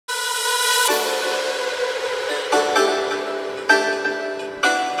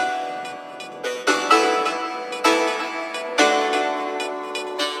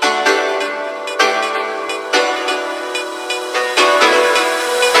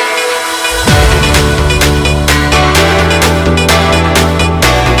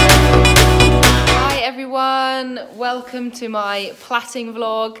welcome to my plaiting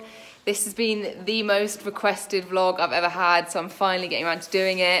vlog. This has been the most requested vlog I've ever had, so I'm finally getting around to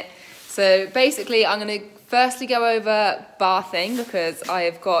doing it. So basically I'm going to firstly go over bathing because I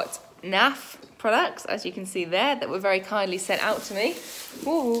have got Naf products, as you can see there, that were very kindly sent out to me.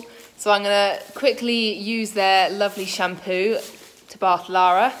 Ooh. So I'm going to quickly use their lovely shampoo to bath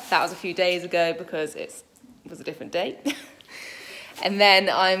Lara. That was a few days ago because it was a different date. And then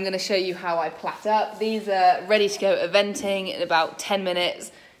I'm going to show you how I plait up. These are ready to go eventing in about 10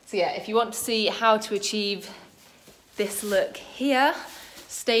 minutes. So yeah, if you want to see how to achieve this look here,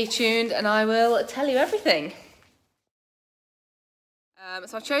 stay tuned and I will tell you everything.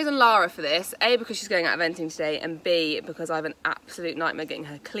 So I've chosen Lara for this, A, because she's going out eventing today, and B, because I have an absolute nightmare getting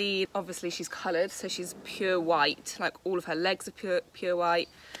her clean. Obviously she's coloured, so she's pure white, like all of her legs are pure white.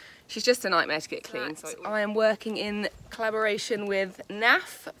 She's just a nightmare to get clean. So I am working in collaboration with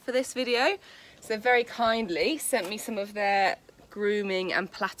Naf for this video. So they very kindly sent me some of their grooming and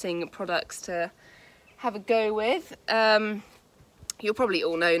plaiting products to have a go with. You'll probably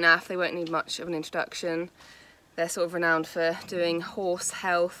all know Naf, they won't need much of an introduction. They're sort of renowned for doing horse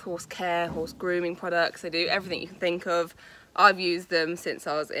health, horse care, horse grooming products. They do everything you can think of. I've used them since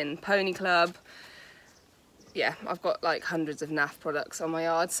I was in Pony Club. Yeah, I've got like hundreds of Naf products on my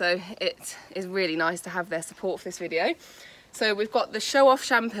yard, so it is really nice to have their support for this video. So we've got the Show Off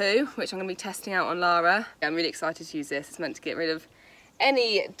shampoo, which I'm going to be testing out on Lara. I'm really excited to use this. It's meant to get rid of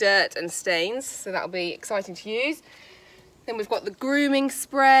any dirt and stains, so that'll be exciting to use. Then we've got the grooming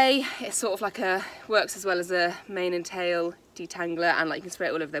spray. It's sort of like works as well as a mane and tail detangler, and like you can spray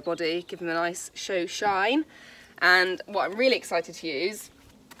it all over their body, give them a nice show shine. And what I'm really excited to use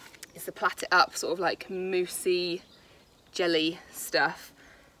is the plait it up, sort of like moussey jelly stuff.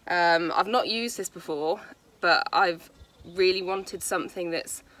 I've not used this before, but I've really wanted something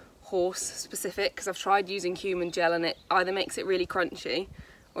that's horse specific because I've tried using human gel and it either makes it really crunchy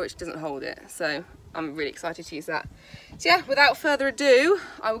or it doesn't hold it. So I'm really excited to use that. So yeah, without further ado,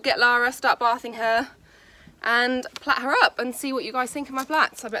 I will get Lara, start bathing her and plait her up and see what you guys think of my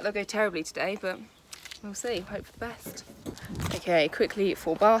plaits. I bet they'll go terribly today, but we'll see, hope for the best. Okay, quickly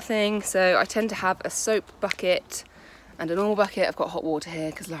for bathing. So I tend to have a soap bucket and a normal bucket. I've got hot water here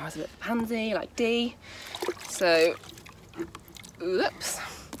because Lara's a bit pansy, like Dee. So, oops.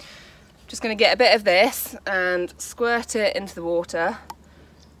 Just gonna get a bit of this and squirt it into the water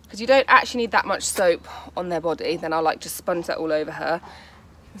because you don't actually need that much soap on their body. Then I'll like just sponge that all over her.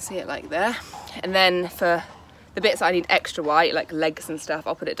 You can see it like there. And then for the bits I need extra white, like legs and stuff,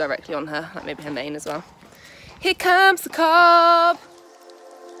 I'll put it directly on her, like maybe her mane as well. Here comes the cob!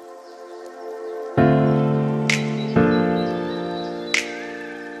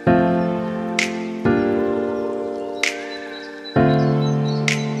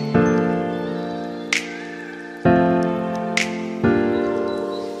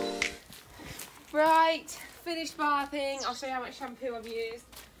 Right, finished bathing. I'll show you how much shampoo I've used.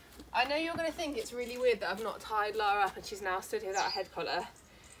 I know you're going to think it's really weird that I've not tied Lara up and she's now stood here without a head collar.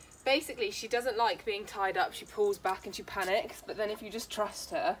 Basically, she doesn't like being tied up. She pulls back and she panics. But then if you just trust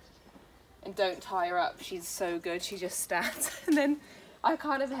her and don't tie her up, she's so good. She just stands. And then I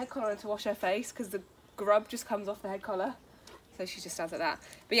can't have a head collar on to wash her face because the grub just comes off the head collar. So she just stands like that.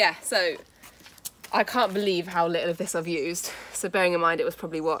 But yeah, so I can't believe how little of this I've used. So bearing in mind it was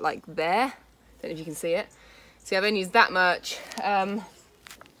probably what, like there? Don't know if you can see it. See, I've only used that much.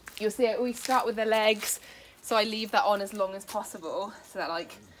 You'll see I always start with the legs. So I leave that on as long as possible. So that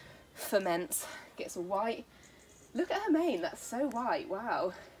like ferments, gets all white. Look at her mane, that's so white,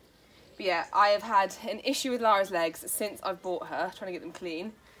 wow. But yeah, I have had an issue with Lara's legs since I've bought her, trying to get them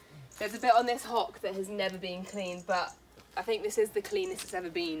clean. There's a bit on this hock that has never been cleaned, but I think this is the cleanest it's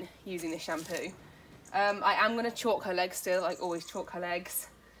ever been using this shampoo. I am going to chalk her legs still, I always chalk her legs.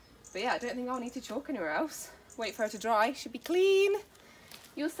 But yeah, I don't think I'll need to chalk anywhere else. Wait for her to dry, should be clean.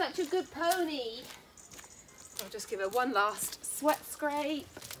 You're such a good pony. I'll just give her one last sweat scrape.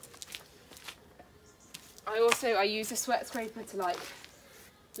 I use a sweat scraper to like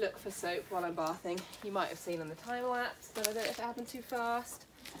look for soap while I'm bathing. You might have seen on the time lapse, but I don't know if it happened too fast.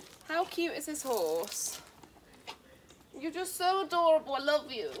 How cute is this horse? You're just so adorable, I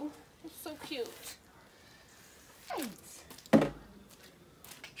love you. You're so cute. Thanks. Give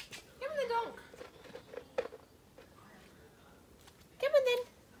me the donk. Come on then.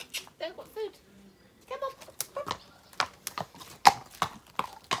 They've got food. Come on.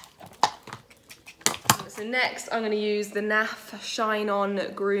 So next I'm going to use the Naf Shine On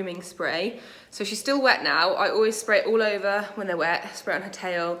Grooming Spray. So she's still wet now. I always spray it all over when they're wet, spray it on her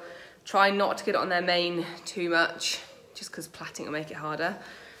tail. Try not to get it on their mane too much, just because plaiting will make it harder.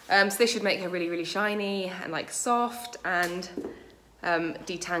 So this should make her really, really shiny and like soft and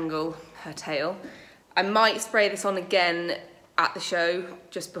detangle her tail. I might spray this on again at the show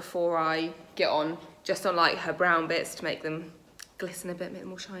just before I get on, just on like her brown bits to make them glisten a bit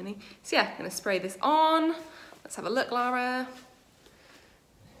more shiny. So yeah, I'm gonna spray this on. Let's have a look, Lara.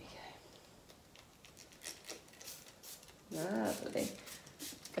 There we go. Lovely.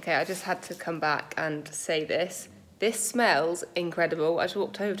 Okay, I just had to come back and say this. This smells incredible. I just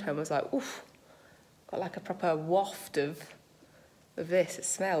walked over to her and was like, oof, got like a proper waft of this. It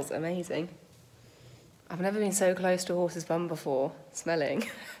smells amazing. I've never been so close to a horse's bum before, smelling,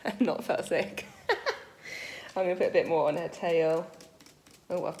 and not felt sick. I'm gonna put a bit more on her tail.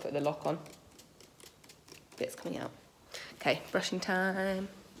 Oh, I've put the lock on. Bits coming out. Okay, brushing time.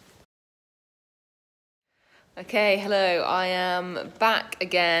 Okay, hello, I am back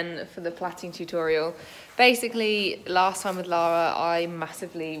again for the plaiting tutorial. Basically, last time with Lara, I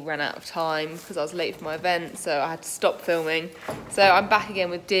massively ran out of time because I was late for my event, so I had to stop filming. So I'm back again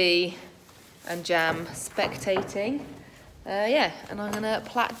with Dee and Jam spectating. Yeah, and I'm gonna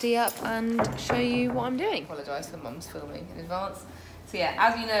plait Dee up and show you what I'm doing. Apologise for mum's filming in advance. So yeah,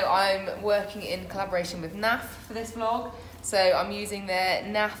 as you know, I'm working in collaboration with Naf for this vlog. So I'm using their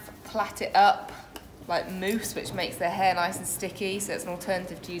Naf Plait It Up like mousse, which makes their hair nice and sticky. So it's an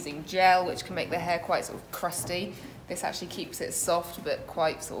alternative to using gel, which can make their hair quite sort of crusty. This actually keeps it soft, but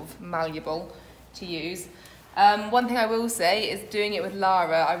quite sort of malleable to use. One thing I will say is doing it with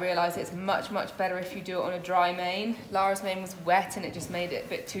Lara, I realised it's much better if you do it on a dry mane. Lara's mane was wet and it just made it a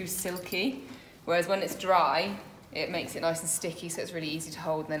bit too silky. Whereas when it's dry, it makes it nice and sticky, so it's really easy to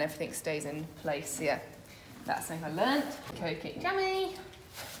hold and then everything stays in place. So yeah, that's something I learnt. Coconut jammy.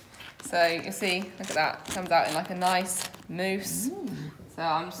 So you'll see, look at that, it comes out in like a nice mousse. Ooh. So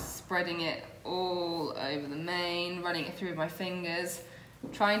I'm spreading it all over the mane, running it through with my fingers,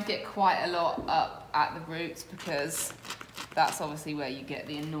 trying to get quite a lot up at the roots because that's obviously where you get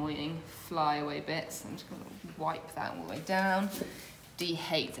the annoying flyaway bits. I'm just going to wipe that all the way down. Dee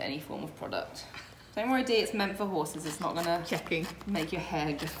hates any form of product. Don't worry, Dee, it's meant for horses. It's not going to make your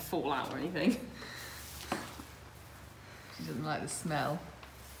hair just fall out or anything. She doesn't like the smell.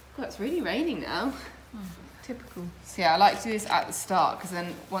 Oh, it's really raining now. Oh, typical. So yeah, I like to do this at the start because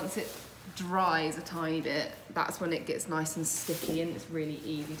then once it dries a tiny bit, that's when it gets nice and sticky and it's really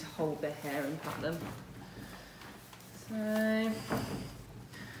easy to hold their hair and plait them. So I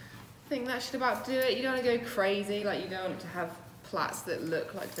think that should about do it. You don't want to go crazy, like you don't want to have plaits that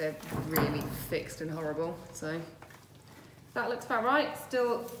look like they're really fixed and horrible. So that looks about right.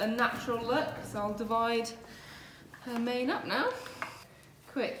 Still a natural look, so I'll divide her mane up now.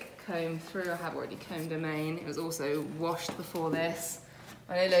 Quick comb through. I have already combed her mane. It was also washed before this.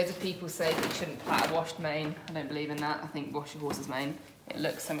 I know loads of people say that you shouldn't plait a washed mane. I don't believe in that. I think wash your horse's mane. It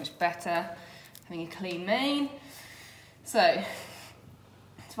looks so much better having a clean mane. So,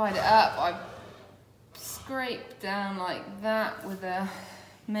 divide it up. I scrape down like that with a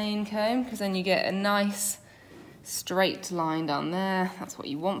mane comb because then you get a nice straight line down there. That's what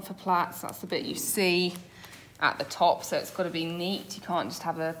you want for plaits. That's the bit you see at the top, so it's got to be neat. You can't just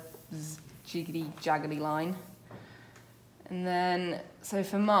have a jiggly jaggedy line. And then, so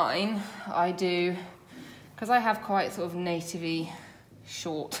for mine, I do, because I have quite sort of native-y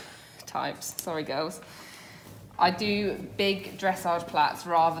short types, sorry girls, I do big dressage plaits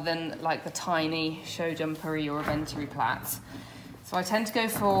rather than like the tiny show jumpery or eventery plaits. So I tend to go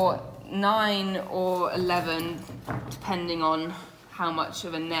for 9 or 11, depending on how much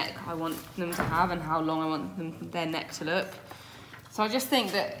of a neck I want them to have and how long I want their neck to look. So I just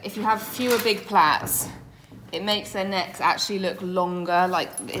think that if you have fewer big plaits, it makes their necks actually look longer, like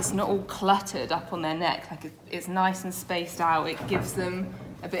it's not all cluttered up on their neck, like it's nice and spaced out. It gives them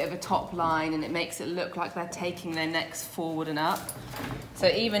a bit of a top line and it makes it look like they're taking their necks forward and up. So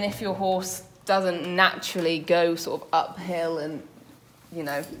even if your horse doesn't naturally go sort of uphill and, you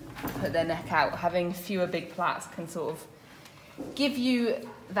know, put their neck out, having fewer big plaits can sort of give you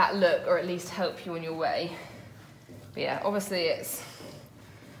that look, or at least help you on your way. But yeah, obviously it's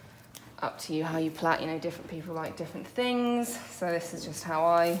up to you how you plait. You know, different people like different things, so this is just how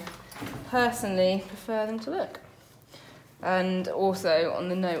I personally prefer them to look. And also on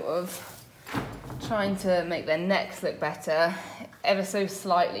the note of trying to make their necks look better, ever so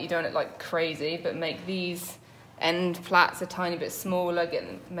slightly, you don't look like crazy, but make these end plaits a tiny bit smaller,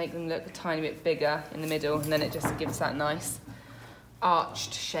 make them look a tiny bit bigger in the middle, and then it just gives that nice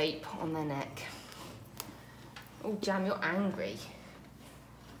arched shape on their neck. Oh, Jam, you're angry.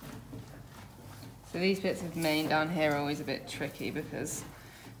 So these bits of mane down here are always a bit tricky because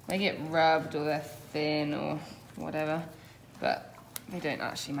they get rubbed or they're thin or whatever. But they don't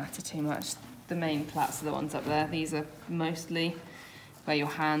actually matter too much. The main plaits are the ones up there. These are mostly where your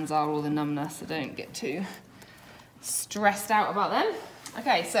hands are, all the numbness, so don't get too stressed out about them.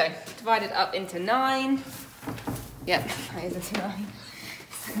 Okay, so divide it up into 9. Yep, that is into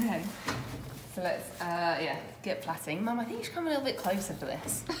 9. So let's, get plaiting. Mum, I think you should come a little bit closer for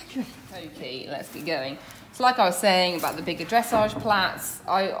this. Okay, let's get going. So like I was saying about the bigger dressage plaits,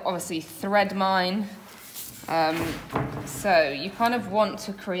 I obviously thread mine. So you kind of want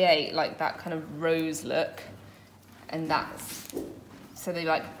to create like that kind of rose look, and that's, so they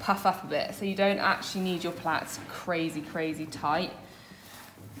like puff up a bit. So you don't actually need your plaits crazy, crazy tight.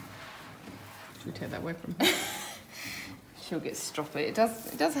 Should we take that away from her? She'll get stroppy. It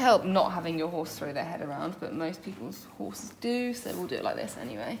does help not having your horse throw their head around, but most people's horses do, so we'll do it like this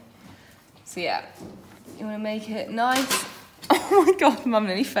anyway. So yeah, you want to make it nice. Oh my god, Mum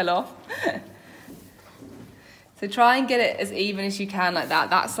nearly fell off. So try and get it as even as you can like that.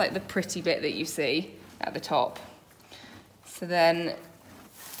 That's like the pretty bit that you see at the top. So then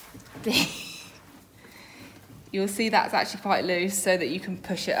you'll see that's actually quite loose, so that you can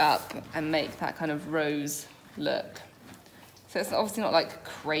push it up and make that kind of rose look. So it's obviously not like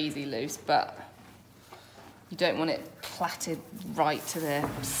crazy loose, but you don't want it plaited right to their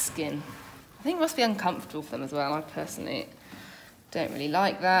skin. I think it must be uncomfortable for them as well. I personally don't really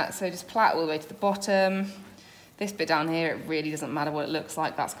like that. So just plait all the way to the bottom. This bit down here, it really doesn't matter what it looks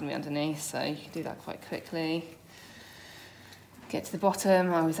like. That's going to be underneath, so you can do that quite quickly. Get to the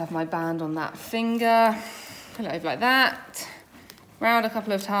bottom. I always have my band on that finger. Pull it over like that. Round a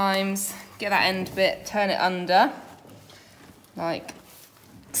couple of times. Get that end bit, turn it under, like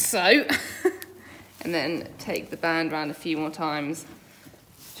so. And then take the band round a few more times.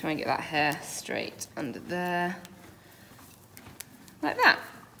 Try and get that hair straight under there. Like that.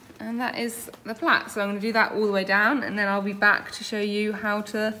 And that is the plait. So I'm going to do that all the way down, and then I'll be back to show you how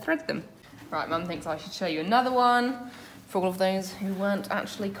to thread them. Right, Mum thinks I should show you another one for all of those who weren't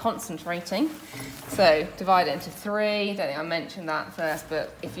actually concentrating. So divide it into 3. Don't think I mentioned that first,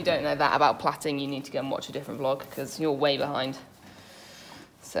 but if you don't know that about plaiting, you need to go and watch a different vlog because you're way behind.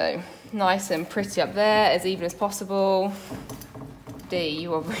 So nice and pretty up there, as even as possible. Dee,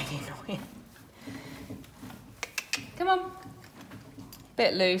 you are really annoying. Come on.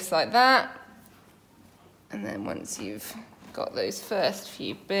 Bit loose like that. And then once you've got those first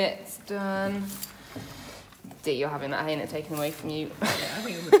few bits done, Dee, you're having that hair taken away from you. Yeah, I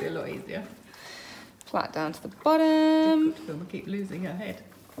think it would be a lot easier. Plait down to the bottom. Difficult to film and keep losing her head.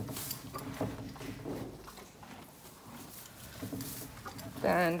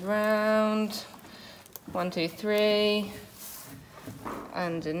 Band round. 1, 2, 3.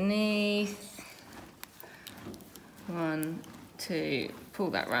 Underneath. 1, 2. Pull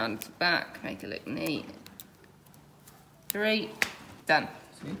that round to back. Make it look neat. 3. Done.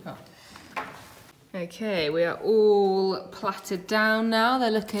 Super. Okay, we are all plaited down now.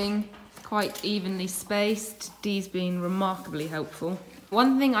 They're looking quite evenly spaced. Dee's been remarkably helpful.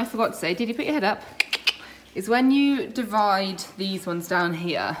 One thing I forgot to say, did you put your head up? Is when you divide these ones down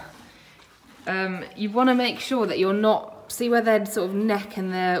here, you want to make sure that you're not, see where their sort of neck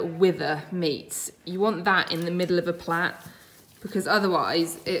and their wither meets? You want that in the middle of a plait, because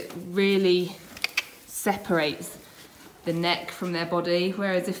otherwise it really separates the neck from their body,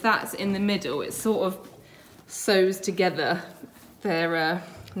 whereas if that's in the middle, it sort of sews together their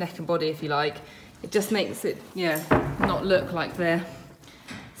neck and body, if you like. It just makes it, yeah, not look like they're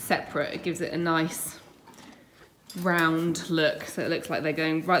separate. It gives it a nice round look, so it looks like they're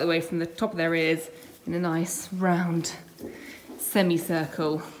going right the way from the top of their ears in a nice round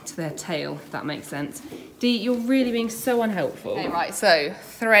semicircle to their tail, if that makes sense. Dee, you're really being so unhelpful. Okay, right, so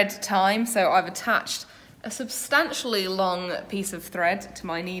thread time. So I've attached a substantially long piece of thread to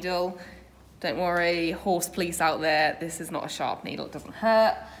my needle. Don't worry, horse police out there, this is not a sharp needle, it doesn't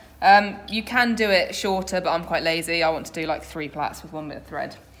hurt. You can do it shorter, but I'm quite lazy. I want to do like 3 plaits with 1 bit of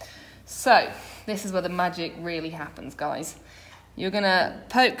thread. So this is where the magic really happens, guys. You're gonna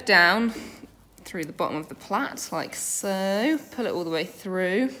poke down through the bottom of the plait, like so. Pull it all the way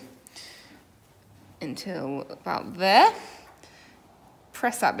through until about there.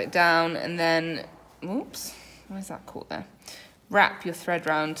 Press that bit down, and then, oops, where's that caught there? Wrap your thread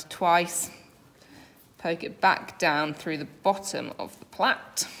round twice. Poke it back down through the bottom of the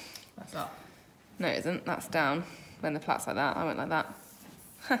plait. That's up. No, it isn't. That's down. When the plait's like that, I went like that.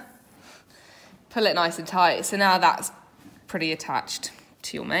 Pull it nice and tight. So now that's pretty attached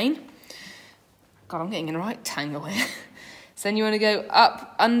to your mane. God, I'm getting in a right tangle here. So then you want to go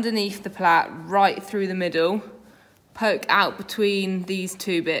up underneath the plait, right through the middle, poke out between these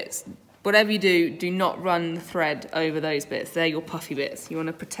 2 bits, Whatever you do, do not run the thread over those bits. They're your puffy bits. You want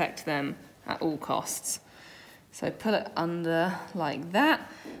to protect them at all costs. So pull it under like that.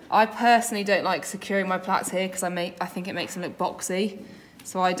 I personally don't like securing my plaits here because I think it makes them look boxy.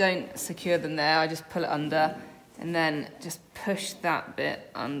 So I don't secure them there, I just pull it under and then just push that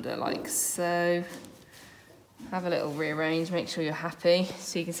bit under like so. Have a little rearrange, make sure you're happy.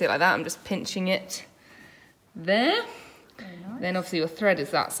 So you can see it like that, I'm just pinching it there. Very nice. Then obviously your thread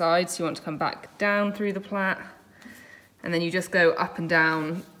is that side, so you want to come back down through the plait. And then you just go up and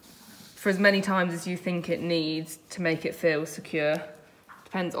down for as many times as you think it needs to make it feel secure.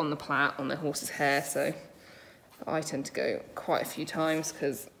 Depends on the plait, on the horse's hair, so I tend to go quite a few times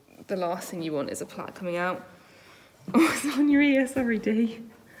because the last thing you want is a plait coming out. Oh, it's on your ear, sorry Dee.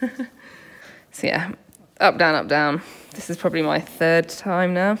 So yeah, up, down, up, down. This is probably my 3rd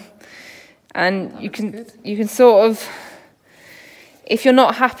time now. And you can sort of, if you're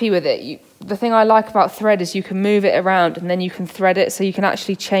not happy with it, the thing I like about thread is you can move it around and then you can thread it, so you can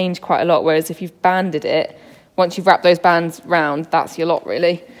actually change quite a lot, whereas if you've banded it, once you've wrapped those bands round, that's your lot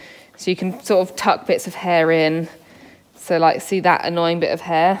really. So you can sort of tuck bits of hair in. So like, see that annoying bit of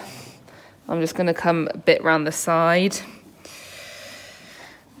hair? I'm just gonna come a bit round the side,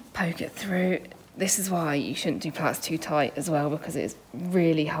 poke it through. This is why you shouldn't do plaits too tight as well, because it's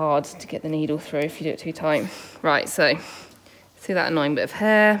really hard to get the needle through if you do it too tight. Right, so see that annoying bit of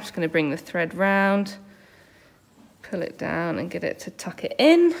hair? I'm just gonna bring the thread round, pull it down and get it to tuck it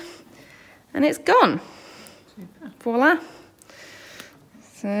in, and it's gone. Super. Voila.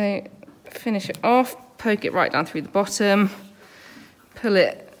 So finish it off, poke it right down through the bottom, pull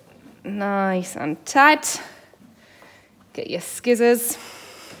it nice and tight, get your skizzers,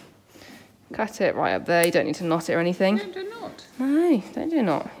 cut it right up there. You don't need to knot it or anything. No, do not. No, don't do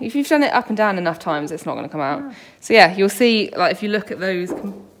not. If you've done it up and down enough times, it's not going to come out. So yeah, you'll see, like if you look at those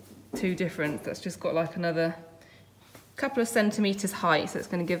two different, that's just got like another couple of centimetres height, so it's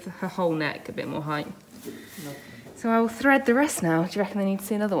going to give her whole neck a bit more height. Lovely. So I will thread the rest now. Do you reckon they need to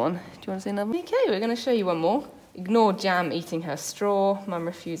see another one? Do you want to see another one? Okay, we're going to show you one more. Ignore Jam eating her straw. Mum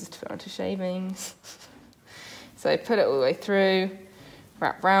refuses to put it onto shavings. So put it all the way through,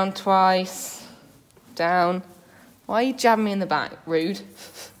 wrap round twice, down. Why are you jabbing me in the back? Rude.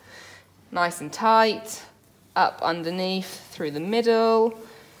 Nice and tight, up underneath, through the middle,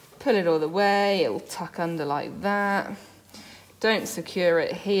 pull it all the way, it'll tuck under like that. Don't secure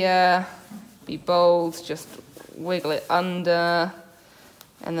it here, be bold, just wiggle it under,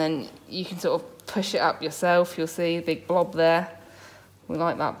 and then you can sort of push it up yourself. You'll see a big blob there. We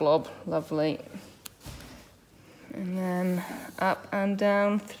like that blob, lovely. And then up and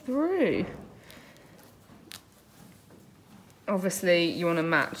down through. Obviously you want to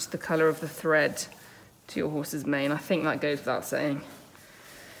match the colour of the thread to your horse's mane. I think that goes without saying.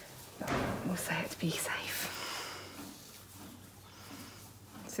 We'll say it to be safe.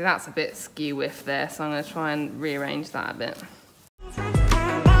 So that's a bit skew-whiff there, so I'm going to try and rearrange that a bit.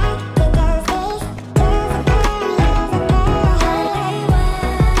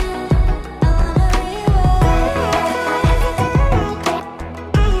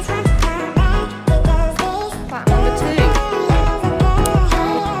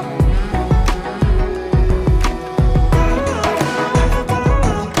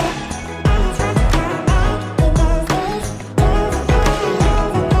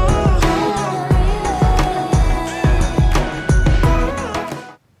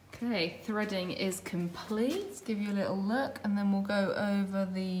 Threading is complete. Let's give you a little look and then we'll go over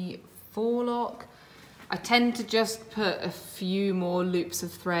the forelock. I tend to just put a few more loops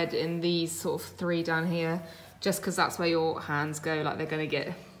of thread in these sort of 3 down here, just because that's where your hands go, like they're going to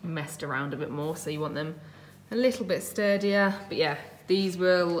get messed around a bit more, so you want them a little bit sturdier. But yeah, these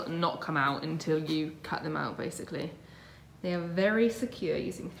will not come out until you cut them out basically. They are very secure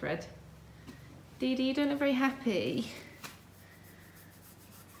using thread. Dee Dee, you don't look very happy.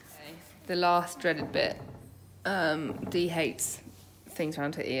 The last dreaded bit, Dee hates things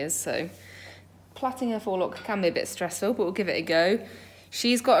around her ears, so plaiting her forelock can be a bit stressful, but we'll give it a go.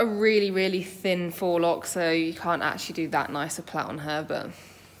 She's got a really, really thin forelock, so you can't actually do that nice a plait on her, but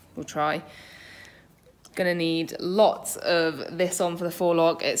we'll try. Gonna need lots of this on for the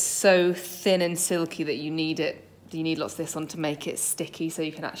forelock. It's so thin and silky that you need lots of this on to make it sticky so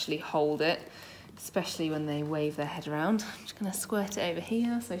you can actually hold it, especially when they wave their head around. I'm just gonna squirt it over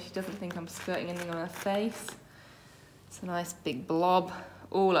here so she doesn't think I'm squirting anything on her face. It's a nice big blob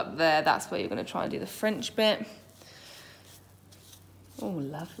all up there. That's where you're gonna try and do the French bit. Oh,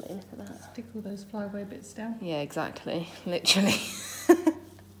 lovely, look at that. Stick all those flyaway bits down. Yeah, exactly, literally.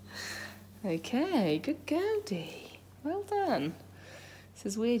 Okay, good go, Dee. Well done.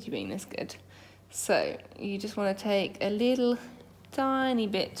 This is weird you being this good. So you just want to take a little tiny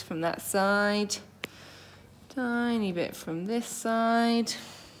bit from that side, tiny bit from this side.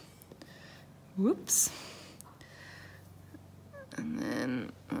 Whoops. And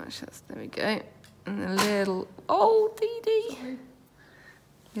then, there we go. And a little, oh, Dee. A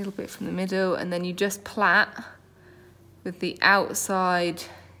little bit from the middle, and then you just plait with the outside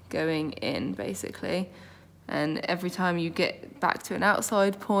going in, basically. And every time you get back to an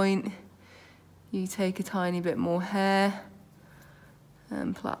outside point, you take a tiny bit more hair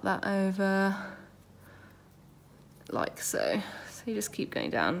and plait that over, like so. So you just keep going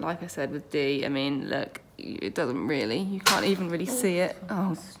down. Like I said with Dee, I mean, look, it doesn't really, you can't even really see it.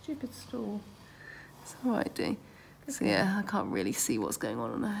 Oh, stupid stool. It's all right, Dee. So yeah, I can't really see what's going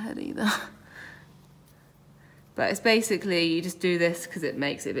on her head either. But it's basically, you just do this because it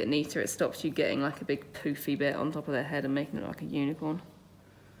makes it a bit neater. It stops you getting like a big poofy bit on top of their head and making it like a unicorn.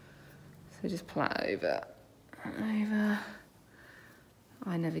 So just plait over and over.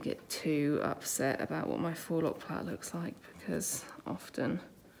 I never get too upset about what my forelock plait looks like because often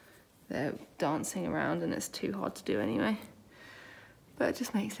they're dancing around and it's too hard to do anyway. But it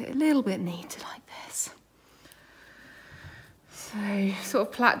just makes it a little bit neater like this. So sort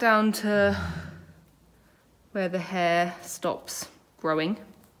of plait down to where the hair stops growing,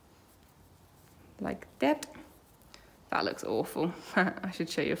 like that. That looks awful. I should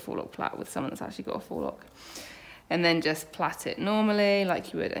show you a forelock plait with someone that's actually got a forelock. And then just plait it normally,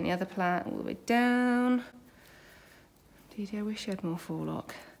 like you would any other plait, all the way down. Dee, I wish you had more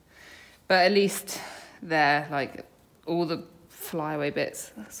forelock. But at least there, like all the flyaway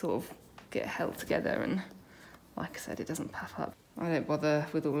bits sort of get held together, and like I said, it doesn't puff up. I don't bother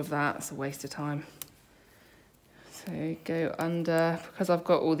with all of that, it's a waste of time. So go under, because I've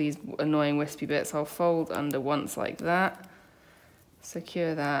got all these annoying wispy bits, I'll fold under once like that,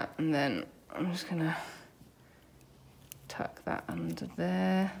 secure that, and then I'm just gonna tuck that under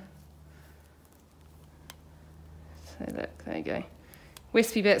there. So look, there you go.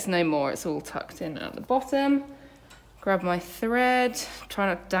 Wispy bits no more, it's all tucked in at the bottom. Grab my thread, try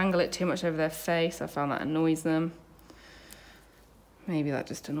not to dangle it too much over their face, I found that annoys them. Maybe that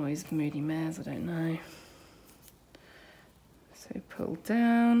just annoys moody mares, I don't know. So pull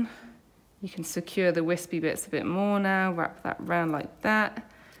down. You can secure the wispy bits a bit more now, wrap that round like that,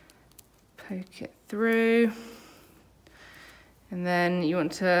 poke it through. And then you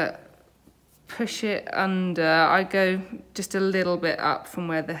want to push it under. I go just a little bit up from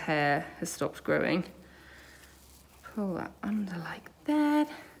where the hair has stopped growing. Pull that under like that.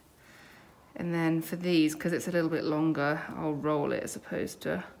 And then for these, because it's a little bit longer, I'll roll it as opposed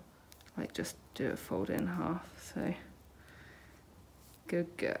to like just do it fold it in half. So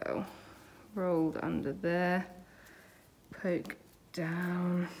good girl. Rolled under there, poke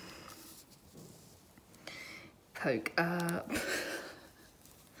down, poke up.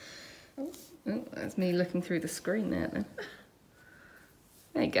 Oh, that's me looking through the screen there then.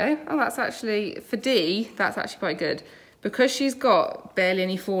 There you go. Oh, that's actually, for Dee, that's actually quite good. Because she's got barely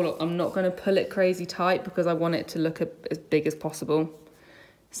any forelock, I'm not going to pull it crazy tight because I want it to look as big as possible.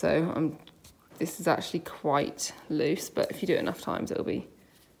 So this is actually quite loose, but if you do it enough times, it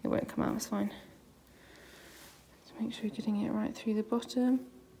won't come out, it's fine. Just make sure you're getting it right through the bottom.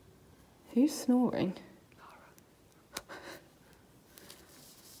 Who's snoring?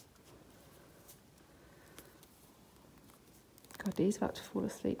 God, Dee's about to fall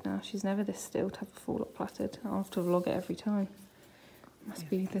asleep now. She's never this still to have a forelock plaited. I'll have to vlog it every time. Must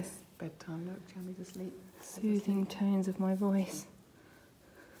be this bedtime look, tell me to sleep. Soothing tones of my voice.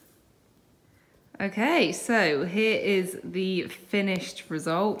 Okay, so here is the finished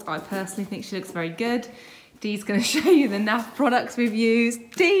result. I personally think she looks very good. Dee's going to show you the Naf products we've used.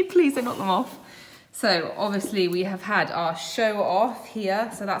 Dee, please don't knock them off. So obviously we have had our show off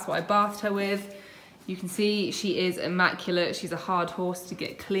here, so that's what I bathed her with. You can see she is immaculate. She's a hard horse to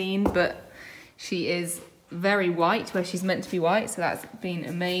get clean, but she is very white where she's meant to be white, so that's been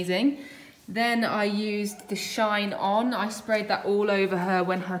amazing. Then I used the Shine On. I sprayed that all over her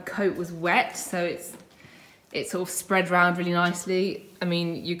when her coat was wet, so it sort of spread around really nicely. I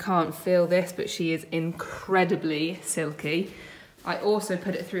mean, you can't feel this, but she is incredibly silky. I also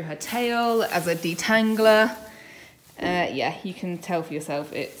put it through her tail as a detangler. Yeah, you can tell for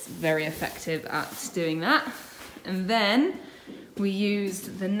yourself it's very effective at doing that. And then we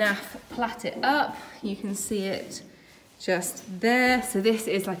used the Naf Plait It Up. You can see it just there. So this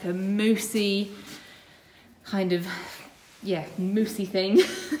is like a moussey kind of, yeah, moussey thing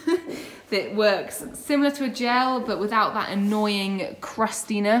that works similar to a gel, but without that annoying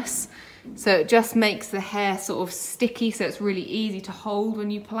crustiness. So it just makes the hair sort of sticky, so it's really easy to hold when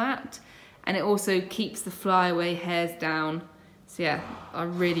you plait. And it also keeps the flyaway hairs down. So yeah, I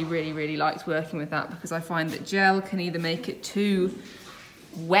really liked working with that, because I find that gel can either make it too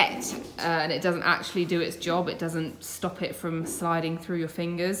wet and it doesn't actually do its job. It doesn't stop it from sliding through your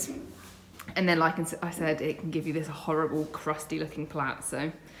fingers. And then, like I said, it can give you this horrible crusty looking plait.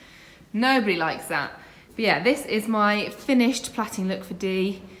 So nobody likes that. But yeah, this is my finished plaiting look for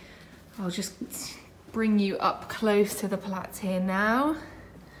Dee. I'll just bring you up close to the plaits here now,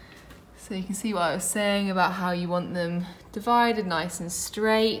 so you can see what I was saying about how you want them divided nice and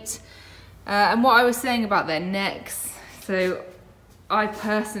straight. And what I was saying about their necks. So I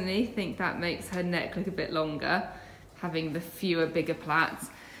personally think that makes her neck look a bit longer, having the fewer bigger plaits.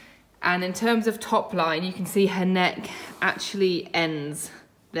 And in terms of top line, you can see her neck actually ends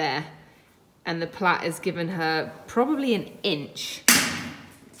there. And the plait has given her probably an inch.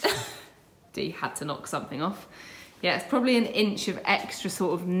 Dee had to knock something off. Yeah, it's probably an inch of extra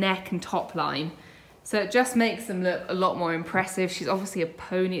sort of neck and top line. So it just makes them look a lot more impressive. She's obviously a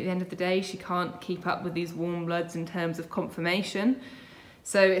pony at the end of the day. She can't keep up with these warm bloods in terms of conformation.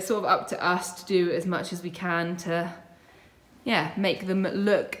 So it's sort of up to us to do as much as we can to, yeah, make them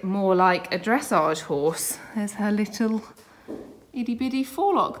look more like a dressage horse. There's her little itty bitty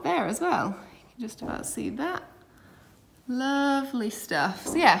forelock there as well. You can just about see that. Lovely stuff.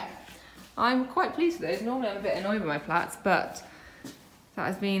 So yeah, I'm quite pleased with those. Normally I'm a bit annoyed with my plaits, but that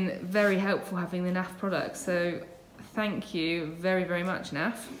has been very helpful having the Naf product. So thank you very much,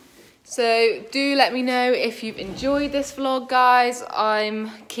 Naf. So do let me know if you've enjoyed this vlog, guys.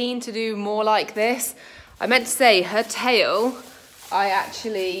 I'm keen to do more like this. I meant to say her tail, I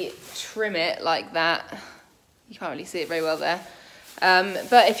actually trim it like that. You can't really see it very well there.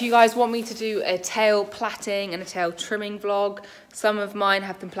 But if you guys want me to do a tail plaiting and a tail trimming vlog, some of mine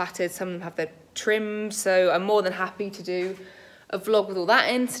have been plaited, some of them have been trimmed, so I'm more than happy to do a vlog with all that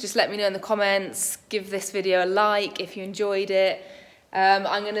in. So just let me know in the comments, give this video a like if you enjoyed it.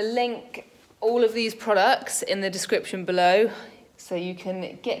 I'm going to link all of these products in the description below, so you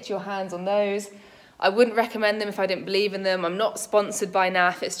can get your hands on those. I wouldn't recommend them if I didn't believe in them. I'm not sponsored by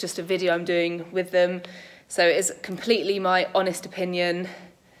Naf, it's just a video I'm doing with them. So it is completely my honest opinion.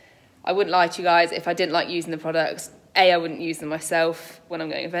 I wouldn't lie to you guys if I didn't like using the products. A, I wouldn't use them myself when I'm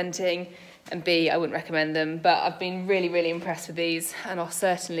going eventing, and B, I wouldn't recommend them. But I've been really impressed with these, and I'll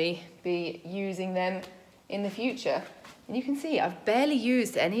certainly be using them in the future. And you can see I've barely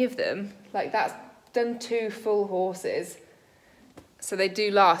used any of them. Like, that's done 2 full horses. So they do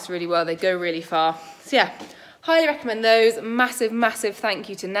last really well, they go really far. So yeah, highly recommend those. Massive thank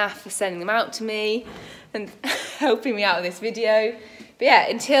you to Naf for sending them out to me and helping me out with this video. But yeah,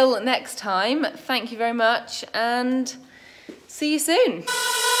 until next time, thank you very much and see you soon.